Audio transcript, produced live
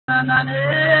Can I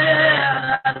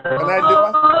do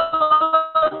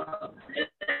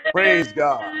it? Praise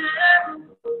God.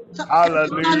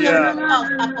 Hallelujah.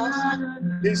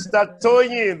 Mr.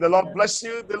 Tony, the Lord bless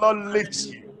you. The Lord lifts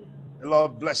you. The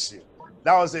Lord bless you.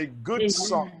 That was a good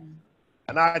song.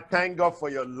 And I thank God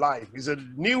for your life. It's a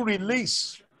new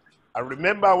release. I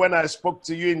remember when I spoke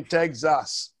to you in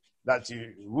Texas that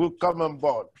you will come on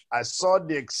board. I saw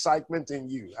the excitement in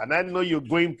you. And I know you're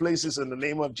going places in the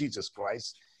name of Jesus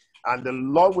Christ. And the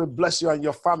Lord will bless you and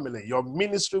your family. Your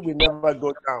ministry will never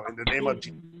go down in the name of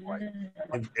Jesus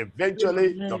Christ.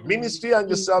 Eventually, your ministry and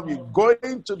yourself, you go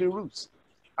into the roots.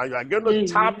 And you are going to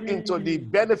tap into the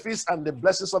benefits and the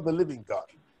blessings of the living God.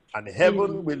 And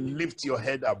heaven will lift your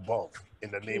head above in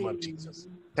the name of Jesus.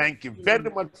 Thank you very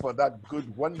much for that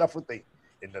good, wonderful thing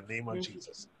in the name of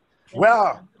Jesus.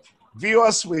 Well,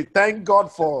 viewers, we thank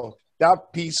God for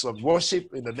that piece of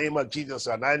worship in the name of Jesus.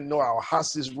 And I know our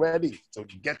heart is ready to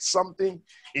get something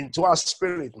into our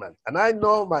spirit, man. And I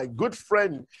know my good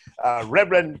friend,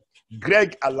 Reverend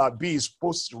Greg Alabi is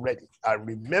post ready. I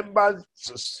remember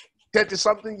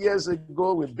 30-something years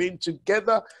ago, we've been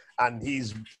together, and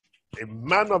he's a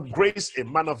man of grace, a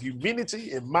man of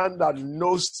humility, a man that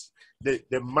knows the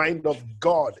mind of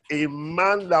God, a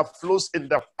man that flows in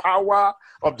the power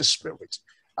of the Spirit.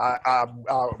 I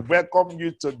welcome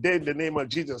you today in the name of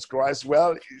Jesus Christ.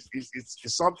 Well, it's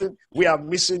something we are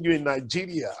missing you in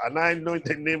Nigeria, and I know in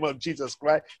the name of Jesus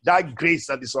Christ, that grace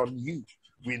that is on you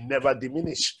will never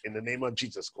diminish in the name of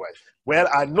Jesus Christ. Well,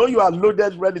 I know you are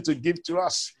loaded, ready to give to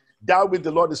us that which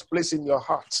the Lord is placing in your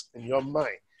heart, in your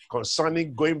mind,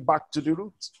 concerning going back to the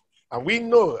roots. And we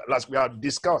know, as we have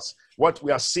discussed, what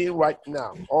we are seeing right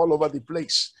now all over the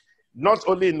place, not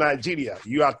only in Nigeria,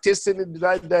 you are tasting it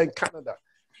right there in Canada.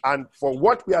 And for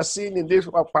what we are seeing in this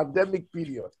pandemic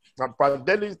period, the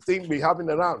pandemic thing we're having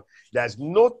around, there's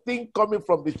nothing coming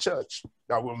from the church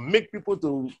that will make people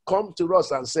to come to us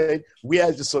and say, where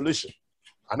is the solution?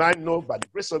 And I know by the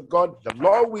grace of God, the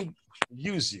Lord will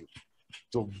use you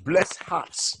to bless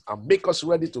hearts and make us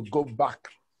ready to go back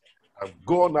and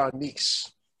go on our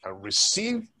knees and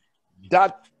receive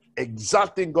that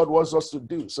exact thing God wants us to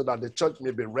do so that the church may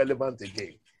be relevant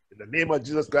again. In the name of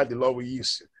Jesus Christ, the Lord will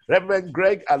use you. Reverend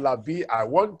Greg Alabi, I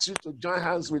want you to join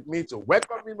hands with me to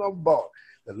welcome him on board.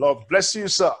 The Lord bless you,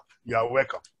 sir. You are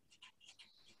welcome.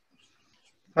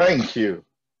 Thank you.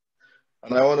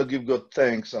 And I want to give God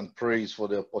thanks and praise for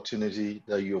the opportunity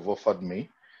that you have offered me.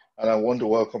 And I want to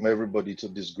welcome everybody to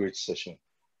this great session.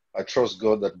 I trust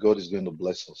God that God is going to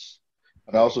bless us.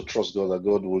 And I also trust God that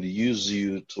God will use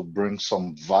you to bring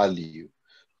some value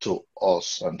to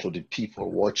us and to the people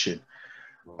watching.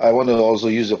 I want to also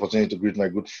use the opportunity to greet my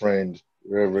good friend,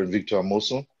 Reverend Victor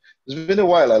Amoson. It's been a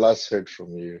while I last heard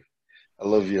from you. I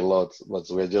love you a lot, but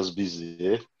we're just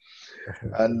busy.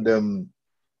 And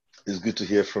it's good to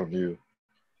hear from you.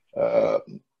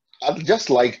 I'd just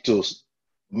like to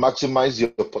maximize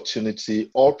the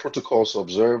opportunity. All protocols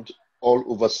observed, all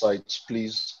oversights,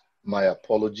 please, my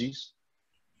apologies.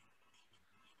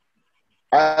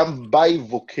 I am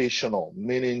bivocational,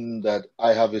 meaning that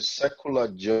I have a secular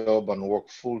job and work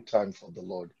full-time for the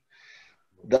Lord.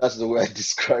 That's the way I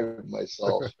describe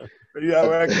myself. Yeah,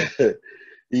 welcome.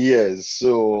 Yes,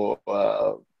 so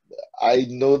I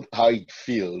know how it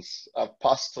feels. I've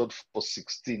pastored for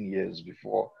 16 years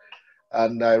before,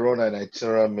 and I run an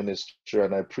itinerant ministry,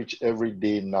 and I preach every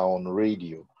day now on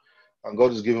radio. And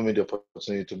God has given me the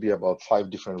opportunity to be about 5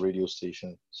 different radio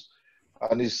stations.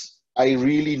 And I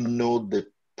really know the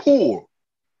pull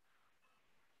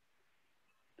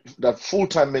that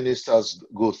full-time ministers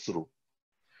go through.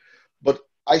 But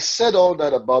I said all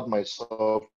that about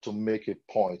myself to make a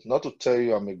point, not to tell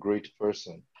you I'm a great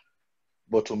person,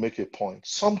 but to make a point.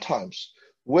 Sometimes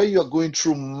where you're going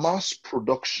through mass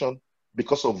production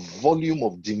because of volume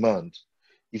of demand,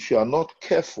 if you are not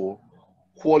careful,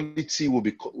 quality will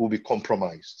be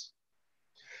compromised.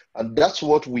 And that's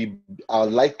what we are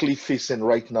likely facing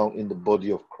right now in the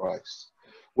body of Christ,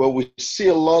 where we see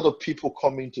a lot of people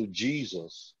coming to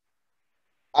Jesus,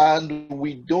 and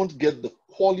we don't get the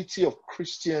quality of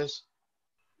Christians,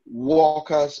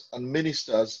 workers, and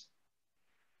ministers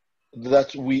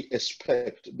that we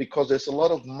expect, because there's a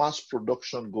lot of mass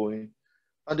production going,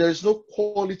 and there is no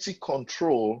quality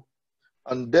control,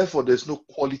 and therefore there's no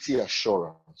quality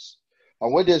assurance.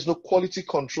 And when there's no quality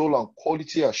control and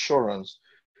quality assurance,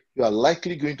 you are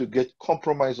likely going to get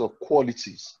compromise of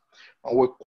qualities. And where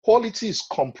quality is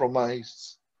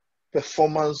compromised,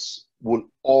 performance will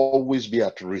always be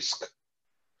at risk.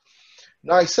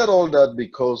 Now, I said all that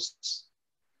because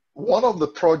one of the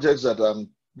projects that I'm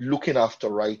looking after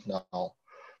right now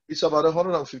It's about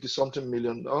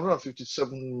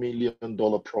 $157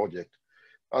 million project.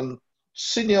 And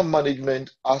senior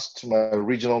management asked my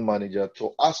regional manager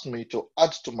to ask me to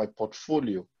add to my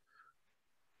portfolio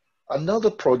another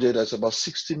project that's about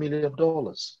 $60 million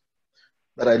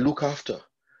that I look after.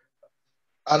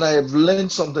 And I have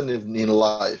learned something in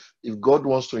life. If God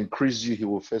wants to increase you, he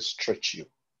will first stretch you.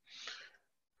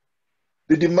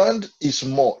 The demand is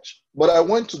much, but I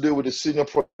went today with the senior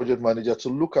project manager to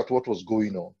look at what was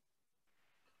going on.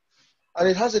 And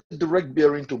it has a direct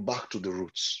bearing to back to the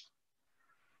roots.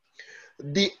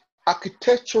 The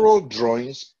architectural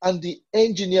drawings and the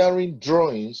engineering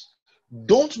drawings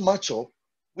don't match up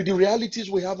with the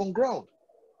realities we have on ground.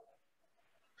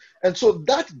 And so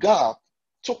that gap,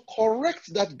 to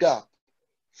correct that gap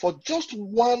for just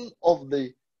one of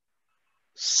the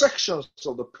sections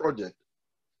of the project,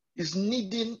 is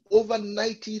needing over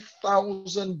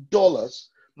 $90,000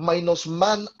 minus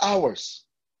man hours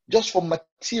just for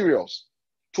materials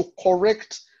to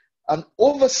correct an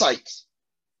oversight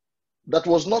that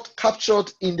was not captured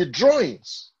in the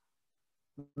drawings.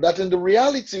 That in the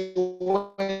reality,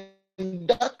 when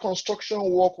that construction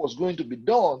work was going to be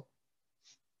done,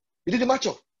 it didn't match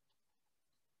up.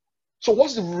 So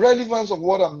what's the relevance of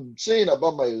what I'm saying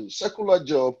about my secular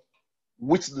job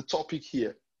with the topic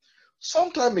here?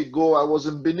 Some time ago, I was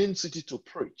in Benin City to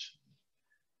preach.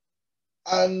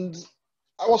 And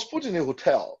I was put in a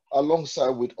hotel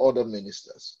alongside with other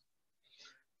ministers.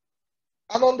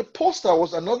 And on the poster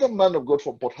was another man of God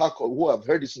from Port Harcourt who I've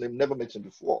heard his name, never met him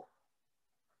before.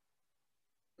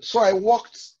 So I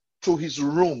walked to his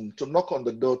room to knock on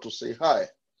the door to say hi.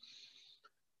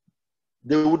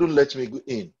 They wouldn't let me go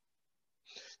in.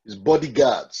 His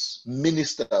bodyguards,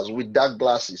 ministers with dark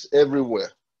glasses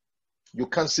everywhere. You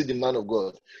can't see the man of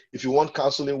God. If you want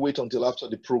counseling, wait until after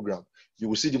the program. You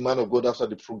will see the man of God after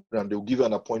the program. They will give you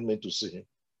an appointment to see him.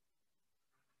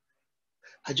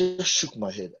 I just shook my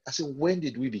head. I said, when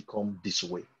did we become this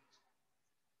way?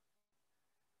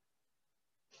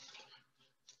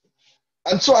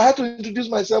 And so I had to introduce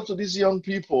myself to these young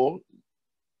people.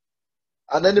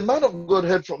 And then the man of God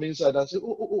heard from inside and said,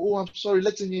 oh, I'm sorry,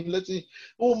 let him in.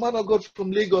 Oh, man of God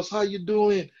from Lagos, how you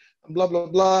doing? And blah, blah,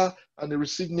 blah. And they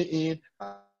received me in.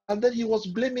 And then he was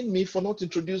blaming me for not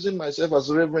introducing myself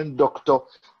as Reverend Doctor,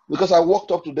 because I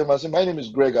walked up to them and said, my name is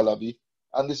Greg Alabi.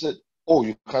 And they said, oh,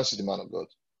 you can't see the man of God.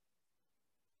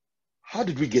 How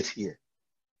did we get here?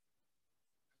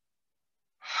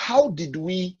 How did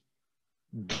we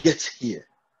get here?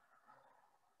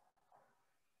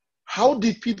 How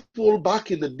did people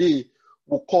back in the day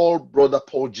who call Brother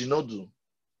Paul Ginodu,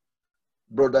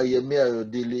 Brother Yemi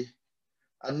Ayodele,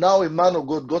 and now a man of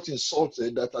God got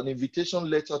insulted that an invitation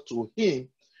letter to him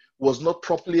was not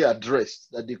properly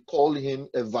addressed, that they call him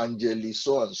Evangelist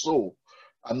so-and-so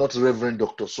and not Reverend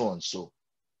Dr. so-and-so.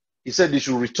 He said they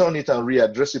should return it and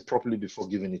readdress it properly before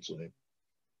giving it to him.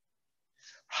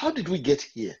 How did we get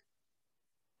here?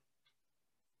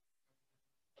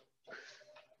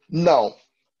 Now,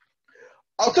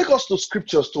 I'll take us to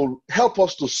scriptures to help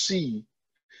us to see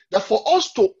that for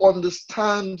us to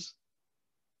understand,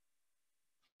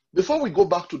 before we go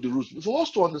back to the roots, for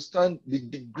us to understand the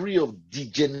degree of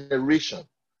degeneration,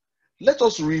 let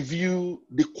us review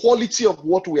the quality of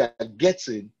what we are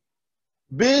getting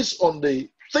based on the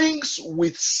things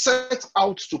we set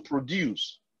out to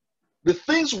produce, the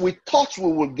things we thought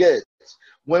we would get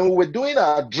when we were doing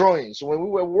our drawings, when we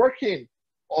were working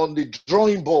on the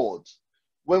drawing board,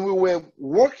 when we were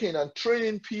working and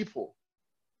training people.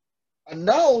 And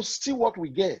now see what we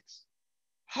get.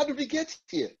 How did we get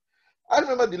here? I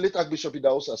remember the late Archbishop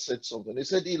Idahosa said something. He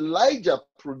said, Elijah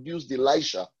produced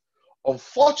Elisha.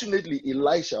 Unfortunately,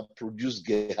 Elisha produced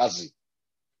Gehazi.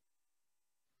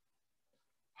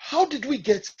 How did we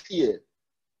get here?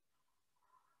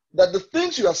 That the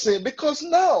things you are saying, because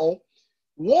now,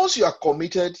 once you are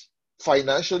committed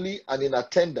financially and in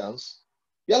attendance,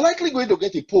 you're likely going to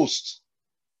get a post.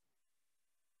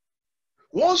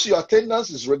 Once your attendance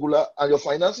is regular and your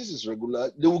finances is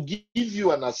regular, they will give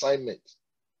you an assignment.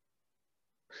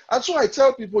 And so I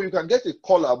tell people you can get a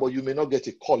collar, but you may not get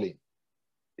a calling.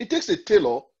 It takes a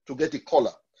tailor to get a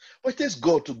collar, but it takes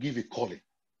God to give a calling.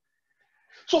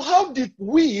 So how did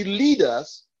we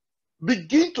leaders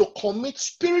begin to commit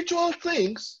spiritual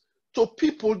things to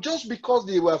people just because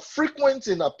they were frequent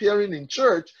in appearing in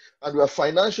church and were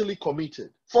financially committed,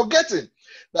 forgetting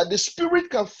that the Spirit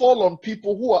can fall on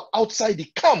people who are outside the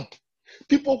camp,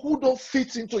 people who don't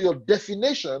fit into your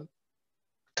definition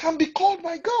can be called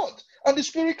by God, and the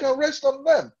Spirit can rest on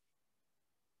them.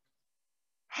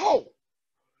 How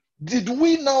did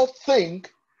we now think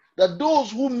that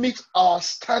those who meet our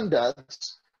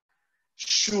standards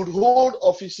should hold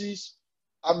offices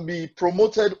and be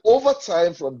promoted over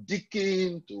time from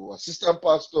deacon to assistant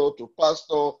pastor to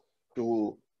pastor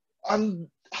to, and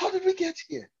how did we get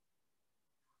here?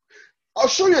 I'll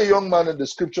show you a young man in the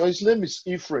scripture. His name is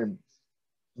Ephraim.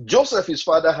 Joseph, his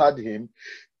father, had him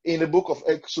in the book of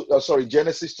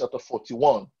Genesis chapter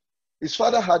 41. His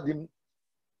father had him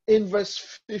in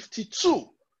verse 52.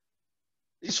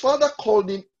 His father called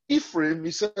him Ephraim,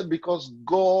 he said, because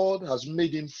God has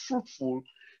made him fruitful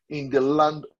in the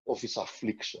land of his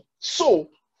affliction. So,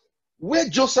 where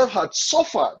Joseph had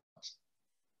suffered,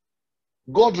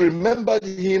 God remembered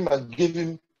him and gave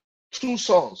him two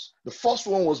sons. The first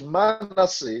one was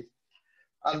Manasseh,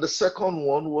 and the second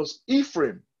one was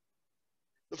Ephraim.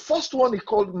 The first one he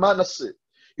called Manasseh.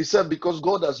 He said, because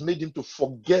God has made him to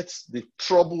forget the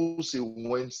troubles he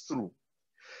went through.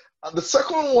 And the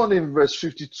second one in verse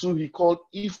 52, he called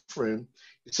Ephraim.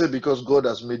 He said, because God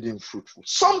has made him fruitful.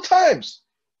 Sometimes,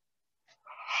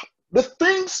 the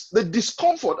things, the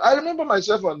discomfort. I remember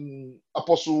myself and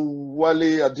Apostle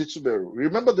Wale Adituberu.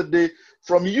 Remember the day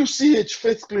from UCH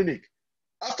Faith Clinic.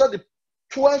 After the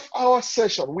 12-hour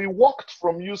session, we walked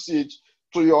from UCH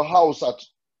to your house at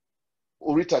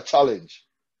Orita Challenge.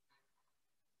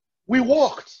 We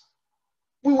walked.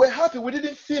 We were happy. We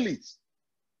didn't feel it.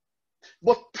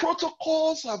 But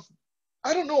protocols have,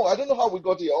 I don't know how we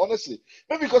got here, honestly.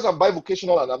 Maybe because I'm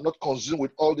bivocational and I'm not consumed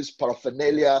with all this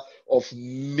paraphernalia of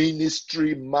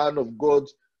ministry, man of God.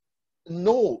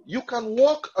 No, you can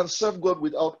walk and serve God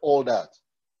without all that.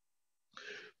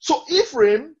 So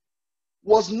Ephraim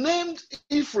was named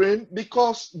Ephraim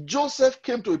because Joseph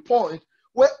came to a point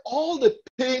where all the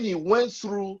pain he went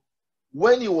through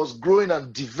when he was growing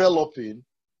and developing,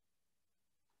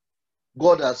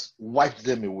 God has wiped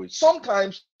them away.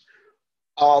 Sometimes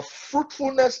our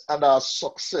fruitfulness and our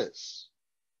success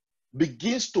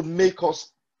begins to make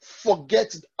us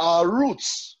forget our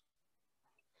roots.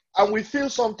 And we feel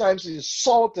sometimes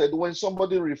insulted when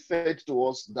somebody referred to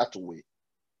us that way.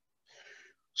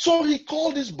 So he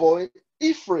called this boy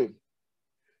Ephraim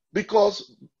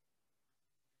because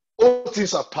all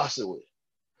things have passed away.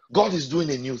 God is doing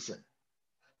a new thing.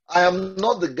 I am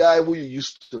not the guy who you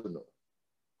used to know.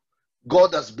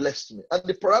 God has blessed me. And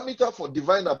the parameter for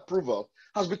divine approval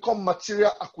has become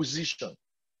material acquisition.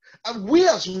 And we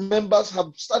as members have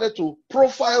started to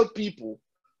profile people,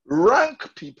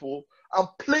 rank people, and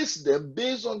place them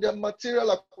based on their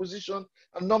material acquisition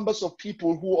and numbers of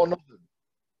people who honor them.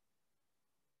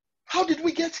 How did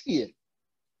we get here?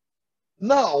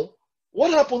 Now,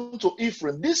 what happened to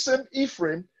Ephraim? This same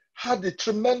Ephraim had a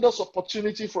tremendous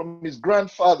opportunity from his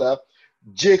grandfather,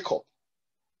 Jacob.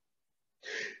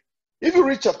 If you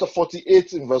read chapter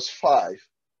 48 in verse 5,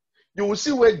 you will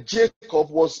see where Jacob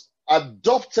was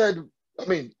adopted.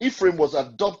 Ephraim was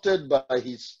adopted by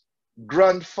his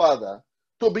grandfather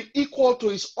to be equal to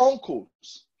his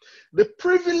uncles. The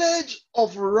privilege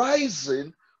of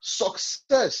rising,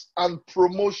 success, and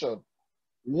promotion.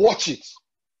 Watch it.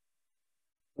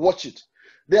 Watch it.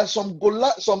 There are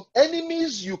some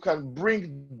enemies you can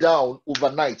bring down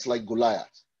overnight, like Goliath.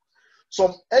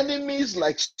 Some enemies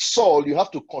like Saul, you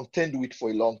have to contend with for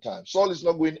a long time. Saul is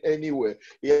not going anywhere.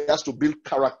 He has to build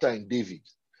character in David.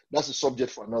 That's a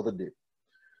subject for another day.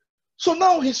 So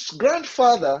now his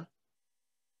grandfather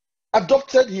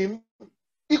adopted him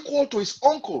equal to his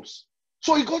uncles.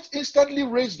 So he got instantly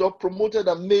raised up, promoted,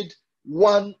 and made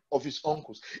one of his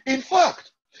uncles. In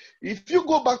fact, if you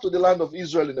go back to the land of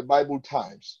Israel in the Bible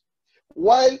times,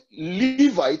 while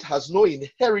Levite has no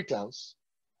inheritance,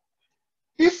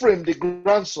 Ephraim, the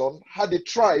grandson, had a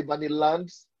tribe and a land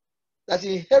that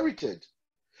he inherited.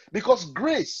 Because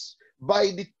grace, by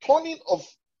the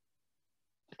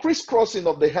crisscrossing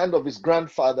of the hand of his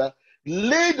grandfather,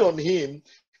 laid on him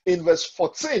in verse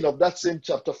 14 of that same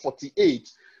chapter 48.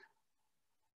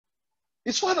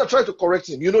 His father tried to correct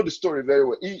him. You know the story very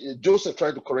well. Joseph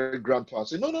tried to correct grandpa and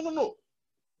said, no.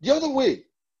 The other way.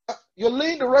 You're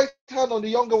laying the right hand on the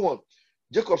younger one.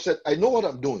 Jacob said, I know what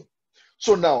I'm doing.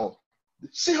 So now,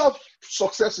 see how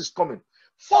success is coming.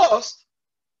 First,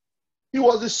 he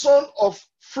was the son of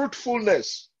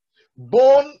fruitfulness,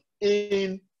 born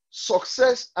in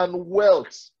success and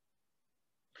wealth.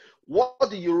 What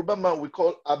the Yoruba man we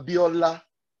call Abiola,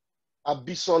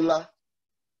 Abisola.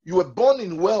 You were born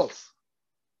in wealth.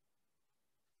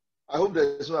 I hope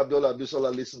there is no Abiola,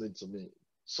 Abisola listening to me.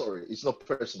 Sorry, it's not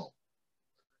personal.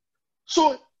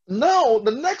 So now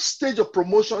the next stage of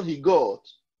promotion he got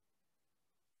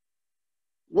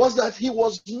was that he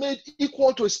was made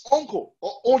equal to his uncle,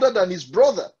 or older than his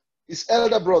brother, his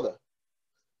elder brother.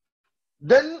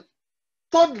 Then,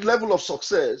 third level of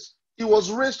success, he was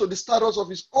raised to the status of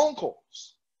his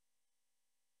uncles.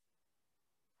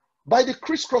 by the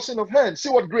crisscrossing of hands. See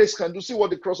what grace can do. See what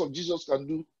the cross of Jesus can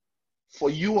do for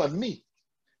you and me.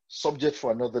 Subject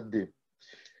for another day.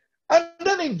 And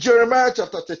then in Jeremiah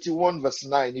chapter 31, verse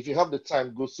 9, if you have the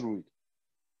time, go through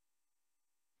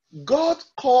it. God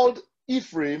called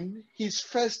Ephraim his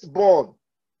firstborn.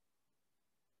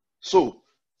 So,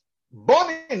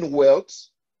 born in wealth,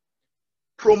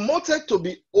 promoted to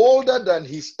be older than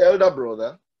his elder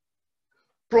brother,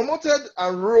 promoted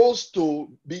and rose to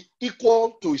be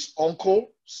equal to his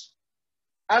uncles.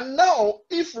 And now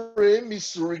Ephraim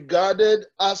is regarded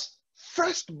as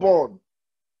firstborn.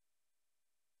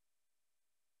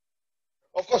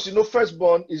 Of course, you know,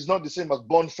 firstborn is not the same as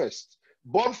born first.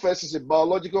 Born first is a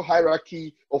biological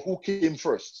hierarchy of who came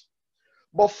first.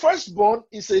 But firstborn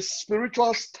is a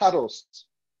spiritual status.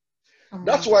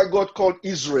 That's why God called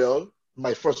Israel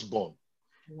my firstborn.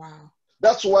 Wow.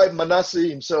 That's why Manasseh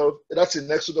himself, that's in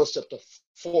Exodus chapter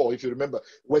 4, if you remember,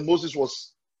 when Moses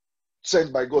was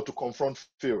sent by God to confront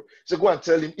Pharaoh. He said, go and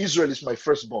tell him, Israel is my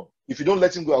firstborn. If you don't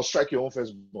let him go, I'll strike your own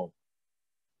firstborn.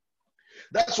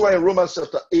 That's why in Romans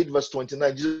chapter 8, verse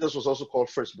 29, Jesus was also called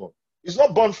firstborn. He's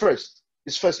not born first,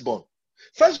 it's firstborn.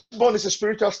 Firstborn is a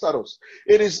spiritual status.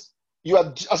 It is, you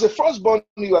are, as a firstborn,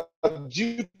 you are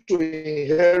due to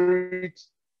inherit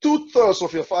 2/3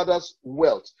 of your father's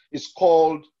wealth. It's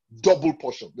called double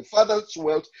portion. The father's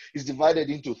wealth is divided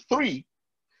into 3,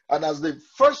 and as the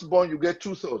firstborn, you get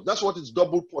 2/3. That's what is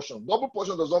double portion. Double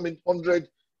portion does not mean 100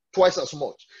 twice as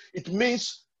much. It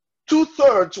means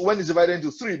 2/3 when it's divided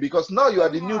into 3, because now you are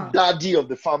the new daddy of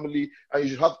the family, and you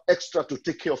should have extra to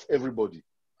take care of everybody.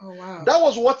 Oh, wow. That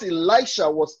was what Elisha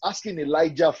was asking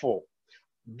Elijah for.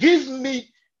 Give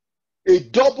me a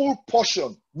double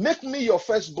portion. Make me your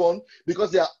firstborn,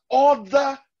 because there are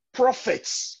other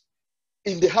prophets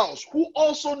in the house who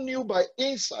also knew by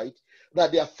insight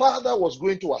that their father was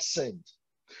going to ascend.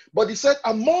 But he said,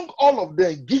 among all of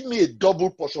them, give me a double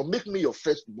portion. Make me your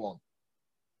firstborn.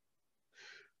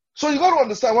 So you got to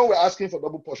understand, when we're asking for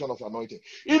double portion of anointing,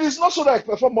 it is not so that I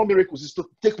perform more miracles, it's to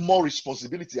take more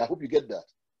responsibility. I hope you get that.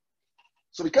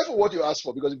 So be careful what you ask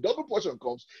for, because if double portion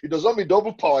comes, it does not mean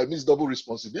double power, it means double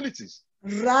responsibilities.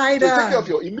 Right. So you take care of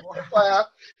your immediate fire,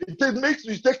 it makes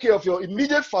you take care of your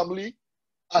immediate family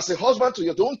as a husband to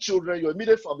your own children, your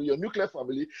immediate family, your nuclear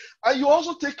family, and you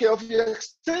also take care of your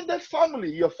extended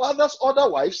family, your father's other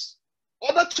wives,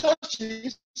 other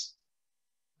churches,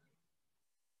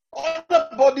 other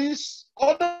bodies,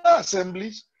 other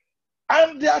assemblies,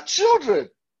 and their children.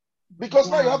 Because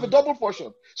now you have a double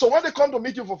portion. So when they come to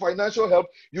meet you for financial help,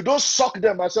 you don't suck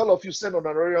them and say, all of you send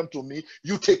honorarium to me.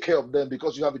 You take care of them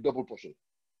because you have a double portion.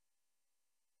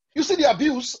 You see the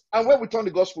abuse, and when we turn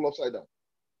the gospel upside down.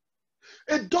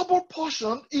 A double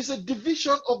portion is a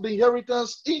division of the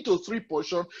inheritance into 3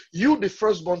 portions. You, the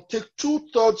firstborn, take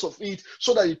 2/3 of it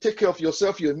so that you take care of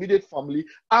yourself, your immediate family,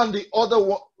 and the other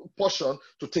portion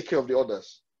to take care of the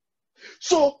others.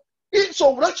 So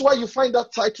that's why you find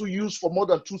that title used for more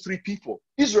than 2-3 people.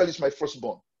 Israel is my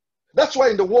firstborn. That's why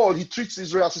in the world he treats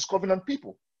Israel as his covenant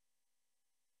people.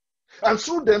 And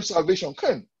through them salvation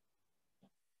came.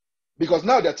 Because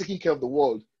now they're taking care of the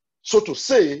world, so to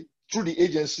say, through the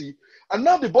agency. And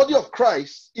now the body of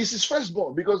Christ is his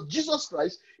firstborn, because Jesus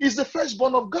Christ is the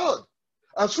firstborn of God.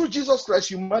 And through Jesus Christ,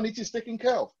 humanity is taken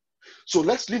care of. So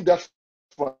let's leave that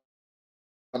for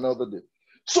another day.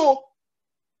 So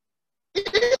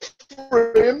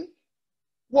Ephraim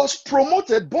was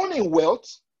promoted, born in wealth,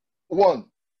 1,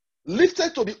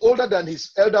 lifted to be older than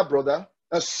his elder brother,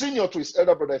 a senior to his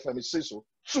elder brother, if I may say so,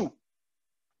 2,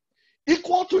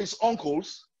 equal to his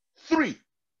uncles, 3,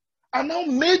 and now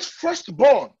made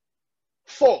firstborn,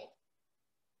 4.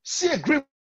 See a great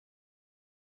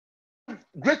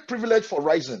privilege for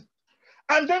rising.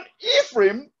 And then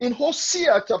Ephraim, in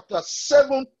Hosea chapter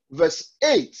 7, verse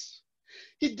 8,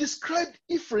 he described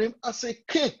Ephraim as a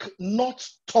cake not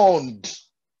turned.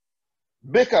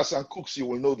 Bakers and cooks, you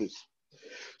will know this.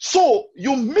 So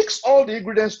you mix all the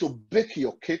ingredients to bake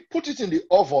your cake, put it in the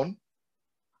oven,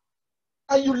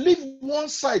 and you leave one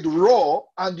side raw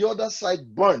and the other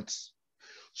side burnt.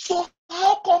 So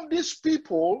how come these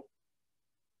people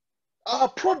are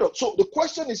products? So the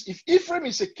question is, if Ephraim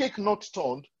is a cake not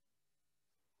turned,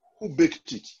 who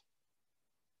baked it?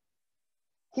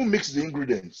 Who mixed the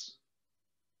ingredients?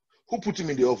 Who put him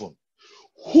in the oven?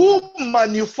 Who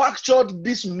manufactured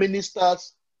these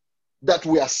ministers that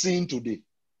we are seeing today?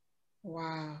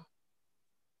 Wow.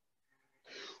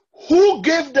 Who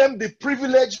gave them the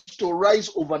privilege to rise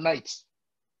overnight?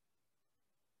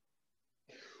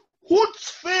 Who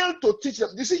failed to teach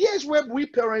them? You see, here's where we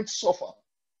parents suffer.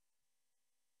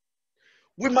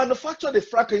 We manufactured a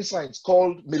frankincense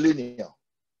called millennial.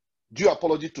 Due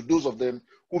apology to those of them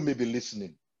who may be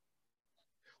listening.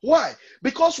 Why?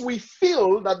 Because we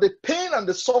feel that the pain and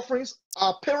the sufferings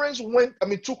our parents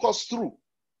took us through,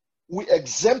 we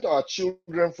exempt our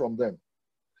children from them.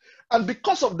 And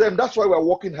because of them, that's why we're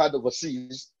working hard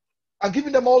overseas and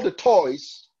giving them all the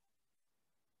toys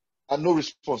and no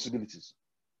responsibilities.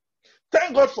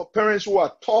 Thank God for parents who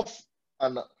are tough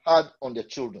and hard on their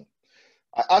children.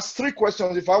 I asked 3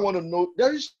 questions if I want to know.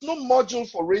 There is no module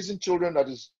for raising children that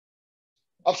is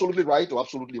absolutely right or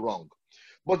absolutely wrong.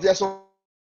 But there are some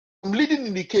leading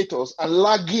indicators and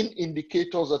lagging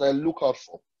indicators that I look out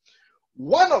for.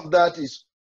 One of that is,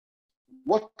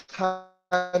 what time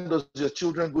does your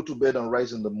children go to bed and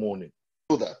rise in the morning?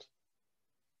 Do that.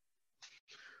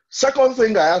 Second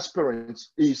thing I ask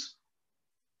parents is,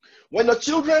 when the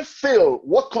children fail,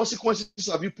 what consequences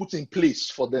have you put in place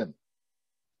for them?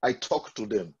 I talk to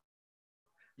them.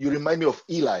 You remind me of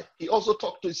Eli. He also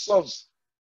talked to his sons.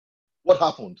 What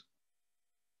happened?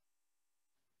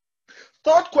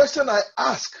 Third question I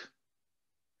ask,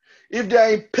 if they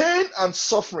are in pain and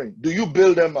suffering, do you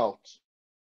bail them out?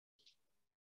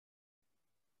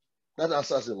 That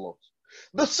answers a lot.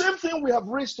 The same thing we have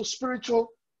raised to spiritual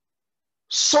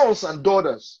sons and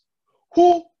daughters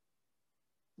who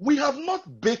we have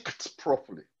not baked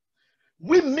properly.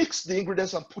 We mix the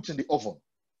ingredients and put in the oven.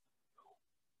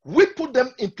 We put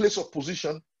them in place of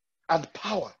position and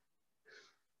power.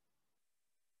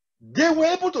 They were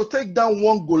able to take down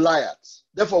one Goliath.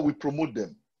 Therefore, we promote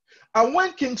them. And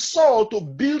when King Saul, to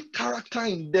build character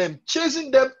in them,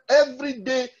 chasing them every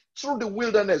day through the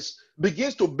wilderness,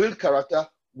 begins to build character,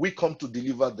 we come to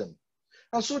deliver them.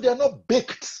 And so they are not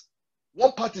baked.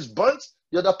 One part is burnt,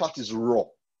 the other part is raw.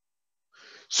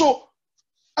 So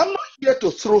I'm not here to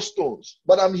throw stones,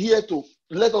 but I'm here to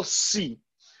let us see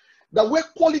that where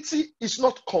quality is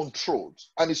not controlled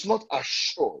and it's not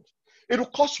assured, it will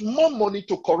cost more money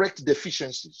to correct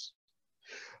deficiencies.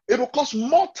 It will cost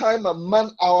more time and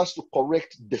man hours to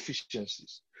correct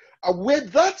deficiencies. And where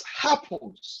that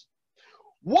happens,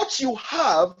 what you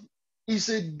have is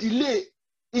a delay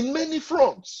in many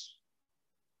fronts.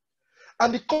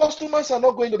 And the customers are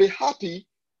not going to be happy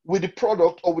with the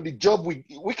product or with the job.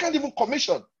 We can't even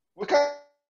commission. We can't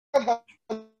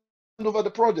hand over the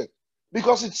project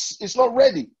because it's not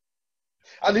ready.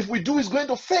 And if we do, it's going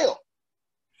to fail.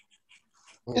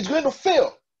 It's going to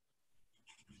fail.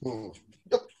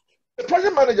 The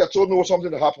project manager told me what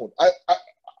something that happened.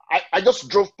 I just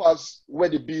drove past where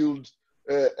they build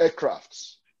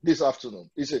aircrafts this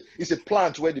afternoon. It's a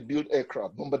plant where they build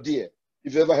aircraft, Bombardier.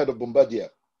 If you ever heard of Bombardier.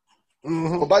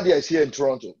 Bombardier is here in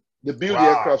Toronto. They build the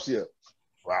aircrafts here.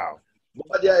 Wow.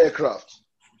 Bombardier aircraft.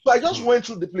 So I just went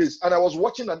through the place and I was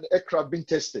watching an aircraft being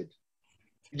tested.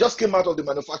 It just came out of the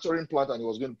manufacturing plant and he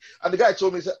was going. And the guy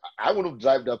told me, he said, I wouldn't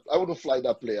drive that. I wouldn't fly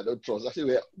that plane. I don't trust. I said,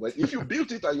 well, if you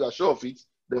built it and you are sure of it,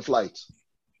 then fly it.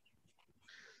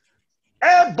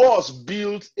 Airbus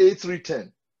built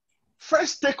A310.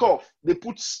 First takeoff, they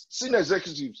put senior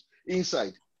executives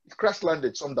inside. It crash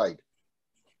landed. Some died.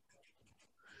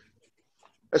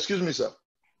 Excuse me, sir.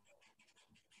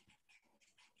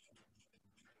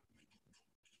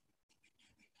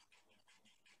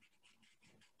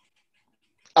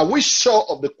 Are we sure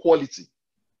of the quality?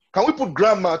 Can we put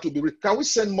grandma to be? Can we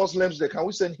send Muslims there? Can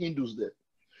we send Hindus there?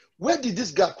 Where did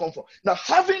this gap come from? Now,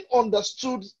 having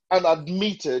understood and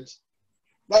admitted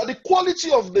that the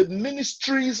quality of the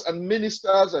ministries and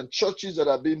ministers and churches that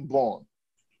are being born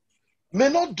may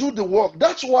not do the work.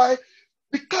 That's why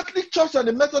the Catholic Church and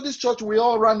the Methodist Church, we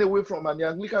all ran away from, and the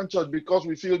Anglican Church, because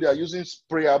we feel they are using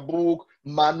prayer book,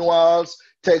 manuals,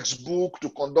 textbook to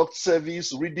conduct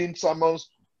service, reading sermons.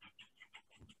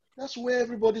 That's where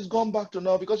everybody's gone back to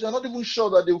now, because you're not even sure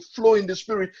that they'll flow in the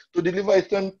spirit to deliver a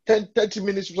 30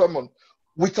 minutes sermon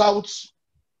without,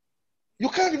 you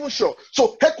can't even sure.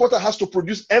 So headquarters has to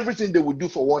produce everything they would do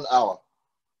for 1 hour,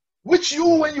 which you,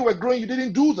 when you were growing, you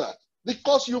didn't do that.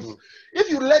 Because if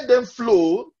you let them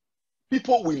flow,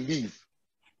 people will leave.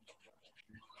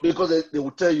 Because they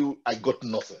will tell you, I got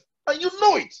nothing. And you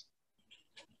know it.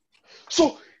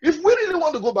 So if we really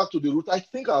want to go back to the root, I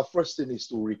think our first thing is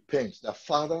to repent that,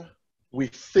 Father, we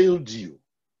failed you.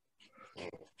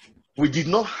 We did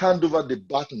not hand over the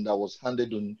baton that was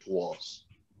handed on to us.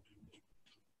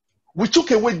 We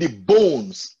took away the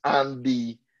bones and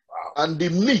the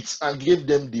meat and gave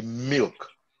them the milk.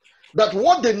 That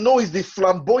what they know is the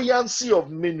flamboyancy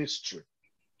of ministry.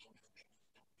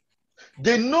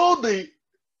 They know the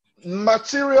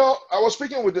material. I was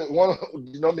speaking with one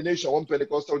denomination, one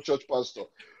Pentecostal church pastor,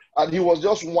 and he was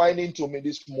just whining to me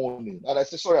this morning. And I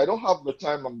said, sorry, I don't have the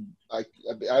time. I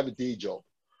have a day job.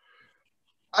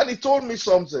 And he told me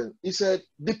something. He said,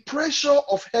 the pressure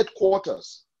of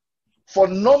headquarters for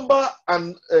number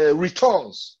and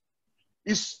returns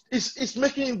is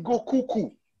making him go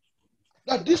cuckoo.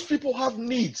 That these people have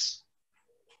needs.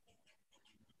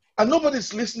 And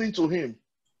nobody's listening to him.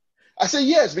 I say,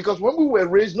 yes, because when we were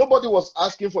raised, nobody was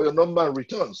asking for your number and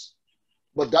returns.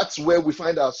 But that's where we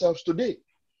find ourselves today.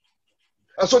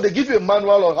 And so they give you a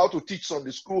manual on how to teach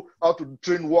Sunday school, how to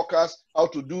train workers, how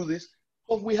to do this.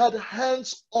 But we had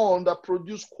hands-on that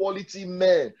produced quality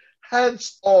men.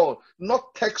 Hands-on,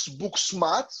 not textbook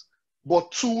smart,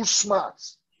 but tool smart.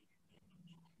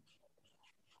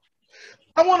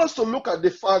 I want us to look at the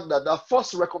fact that our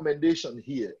first recommendation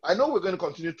here, I know we're going to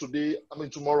continue today,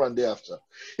 tomorrow and day after,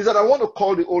 is that I want to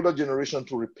call the older generation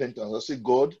to repentance. I say,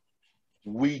 God,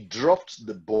 we dropped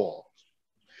the ball.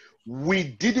 We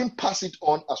didn't pass it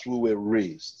on as we were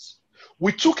raised.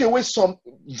 We took away some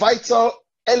vital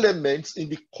elements in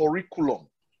the curriculum.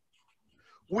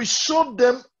 We showed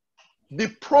them the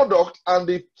product and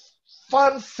the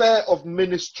fanfare of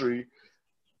ministry,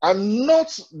 and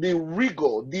not the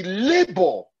rigor, the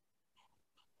labor,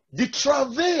 the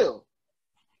travail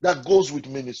that goes with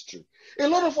ministry. A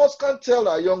lot of us can't tell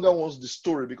our younger ones the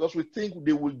story because we think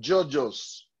they will judge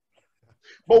us.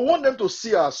 But we want them to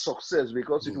see our success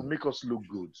because it will make us look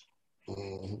good.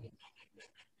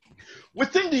 We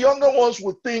think the younger ones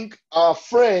would think our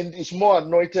friend is more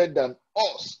anointed than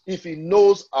us if he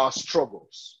knows our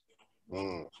struggles.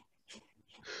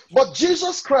 But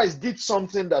Jesus Christ did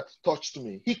something that touched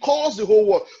me. He calls the whole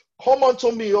world, come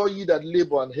unto me, all ye that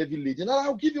labor and heavy laden, and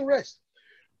I'll give you rest.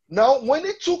 Now, when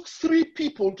he took 3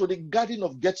 people to the Garden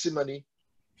of Gethsemane,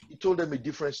 he told them a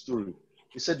different story.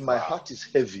 He said, my heart is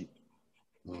heavy.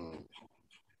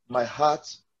 My heart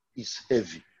is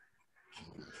heavy.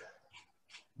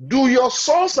 Do your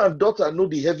sons and daughters know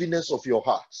the heaviness of your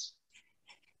hearts?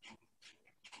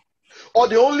 Or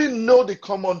they only know they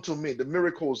come unto me, the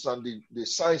miracles and the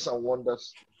signs and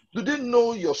wonders? Do they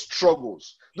know your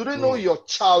struggles? Do they know your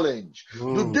challenge?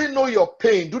 Do they know your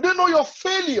pain? Do they know your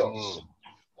failures?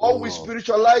 Or we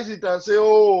spiritualize it and say,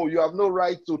 oh, you have no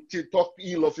right to talk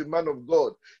ill of a man of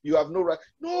God. You have no right.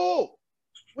 No,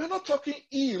 we're not talking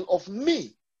ill of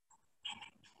me.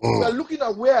 We're looking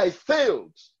at where I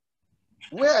failed,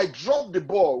 where I dropped the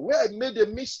ball, where I made a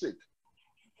mistake.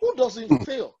 Who doesn't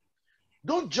fail?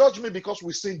 Don't judge me because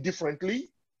we sin differently.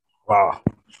 Wow.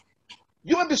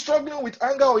 You may be struggling with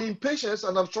anger or impatience,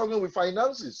 and I'm struggling with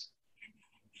finances.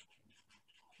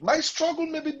 My struggle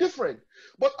may be different.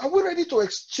 But are we ready to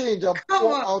exchange and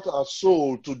pour out our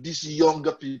soul to these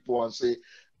younger people and say,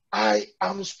 I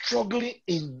am struggling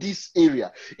in this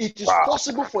area. It is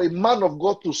possible for a man of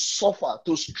God to suffer,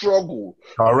 to struggle.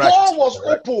 Correct. Paul was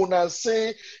open and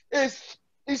say,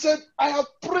 he said, I have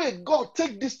prayed, God,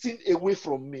 take this thing away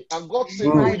from me. And God said,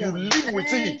 no, you live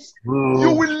with it.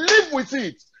 You will live with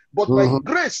it. But my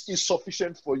grace is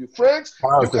sufficient for you. Friends,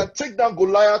 you can take down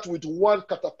Goliath with one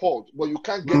catapult, but you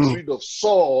can't get rid of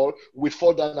Saul with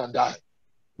fall down and die.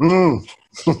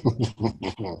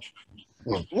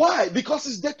 Why? Because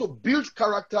it's there to build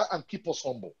character and keep us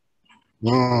humble.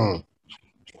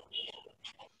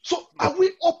 So are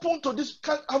we open to this?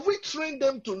 Have we trained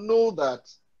them to know that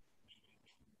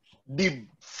the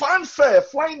fanfare,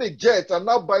 flying a jet and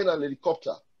now buying an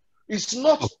helicopter,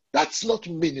 that's not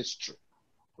ministry.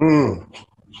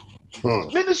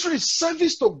 Ministry is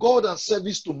service to God and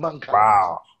service to mankind.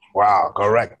 Wow,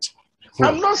 correct.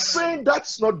 I'm not saying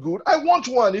that's not good. I want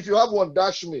one. If you have one,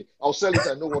 dash me. I'll sell it.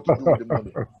 I know what to do with the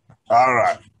money. All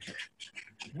right.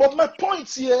 But my point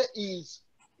here is,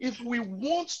 if we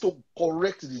want to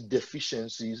correct the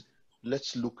deficiencies,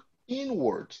 let's look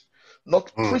inward,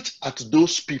 not preach at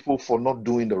those people for not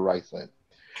doing the right thing.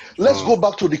 Let's go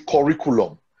back to the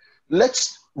curriculum.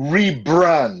 Let's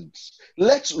rebrand.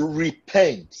 Let's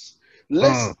repent.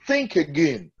 Let's think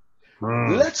again.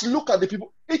 Let's look at the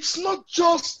people. It's not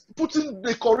just putting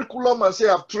the curriculum and say,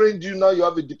 I've trained you, now you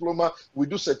have a diploma, we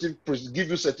do give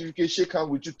you certificate, shake hands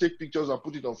with you, take pictures and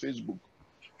put it on Facebook.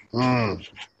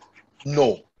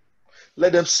 No.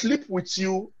 Let them sleep with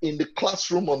you in the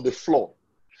classroom on the floor.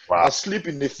 And sleep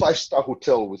in a 5-star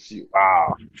hotel with you.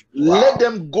 Let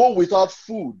them go without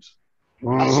food,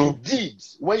 as you did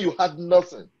when you had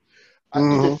nothing,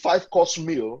 and eat a 5-course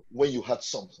meal when you had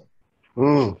something.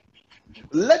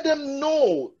 Let them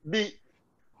know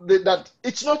that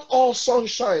it's not all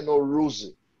sunshine or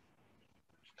rosy.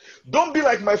 Don't be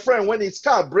like my friend. When his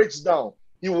car breaks down,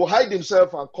 he will hide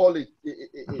himself and call it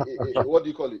what do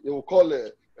you call it? He will call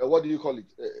it what do you call it?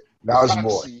 A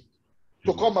taxi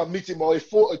to come and meet him, or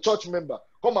a church member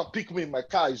come and pick me. My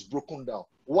car is broken down.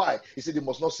 Why? He said he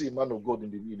must not see a man of God in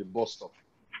the bus stop.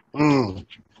 Mm.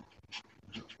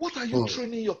 What are you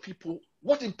training your people?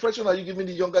 What impression are you giving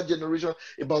the younger generation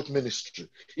about ministry?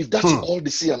 If that's all they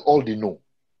see and all they know.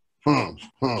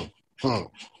 The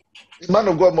man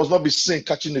of God must not be seen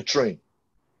catching a train.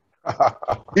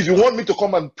 If you want me to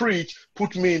come and preach,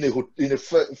 put me in a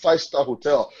 5-star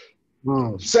hotel.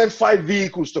 Send 5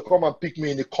 vehicles to come and pick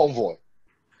me in a convoy.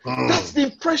 That's the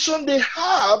impression they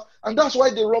have, and that's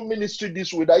why they run ministry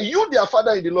this way. That you, their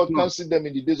father in the Lord, can't see them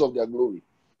in the days of their glory.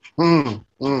 You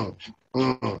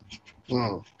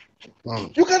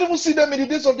can't even see them in the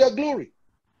days of their glory.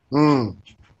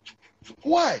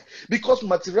 Why? Because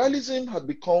materialism had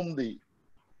become the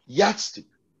yardstick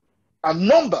and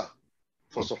number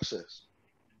for success.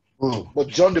 But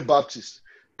John the Baptist,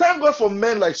 thank God for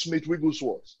men like Smith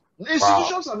Wigglesworth.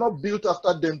 Institutions are not built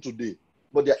after them today,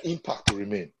 but their impact will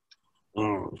remain.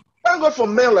 Thank God for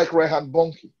men like Reinhard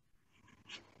Bonnke.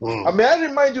 And may I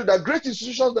remind you that great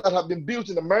institutions that have been built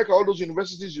in America, all those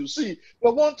universities you see,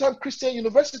 were one-time Christian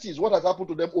universities. What has happened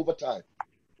to them over time?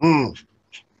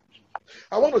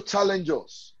 I want to challenge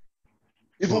us.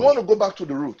 If we want to go back to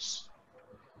the roots,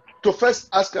 to first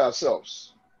ask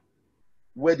ourselves,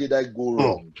 where did I go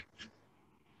wrong?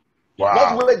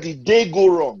 Not where did they go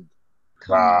wrong?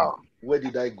 Where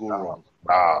did I go wrong?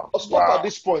 I'll stop at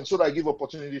this point so that I give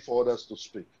opportunity for others to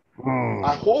speak.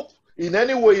 I hope in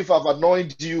any way, if I've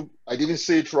annoyed you, I didn't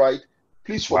say it right,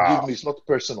 please forgive me. It's not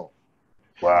personal.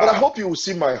 But I hope you will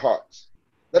see my heart,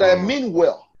 that I mean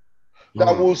well,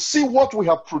 that we'll see what we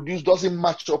have produced doesn't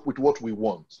match up with what we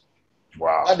want.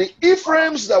 And the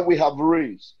Ephraim's that we have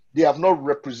raised, they have not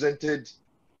represented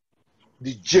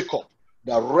the Jacob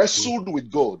that wrestled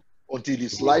with God until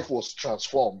his life was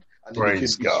transformed and he became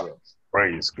Israel.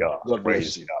 Praise God. God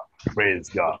bless you. Praise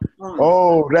God.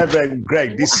 Oh, Reverend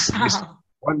Greg, this is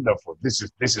wonderful. This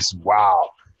is wow.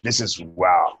 This is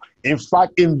wow. In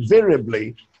fact,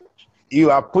 invariably,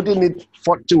 you are putting it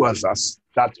forth to us as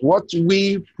that what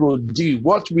we produce,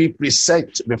 what we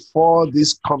present before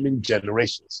these coming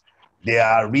generations, they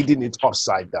are reading it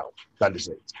upside down. That is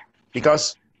it.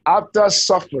 Because after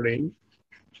suffering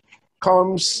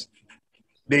comes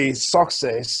the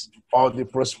success or the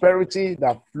prosperity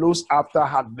that flows after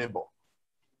hard labor.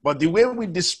 But the way we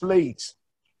display it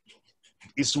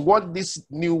is what these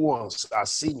new ones are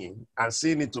seeing and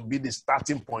seeing it to be the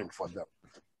starting point for them,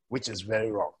 which is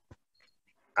very wrong.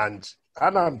 And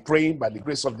I'm praying by the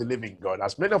grace of the living God,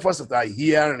 as many of us that are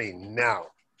hearing now,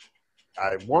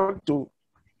 I want to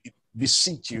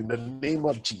beseech you in the name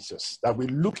of Jesus that we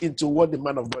look into what the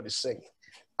man of God is saying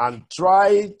and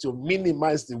try to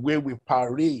minimize the way we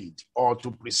parade or to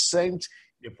present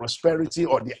the prosperity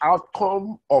or the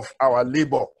outcome of our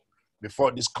labor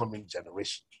before this coming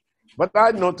generation. But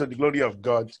I know, to the glory of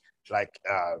God, like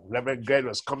Reverend Greg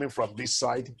was coming from this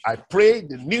side, I pray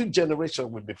the new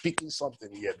generation will be picking something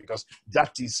here, because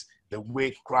that is the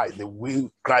way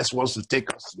Christ wants to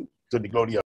take us to the glory of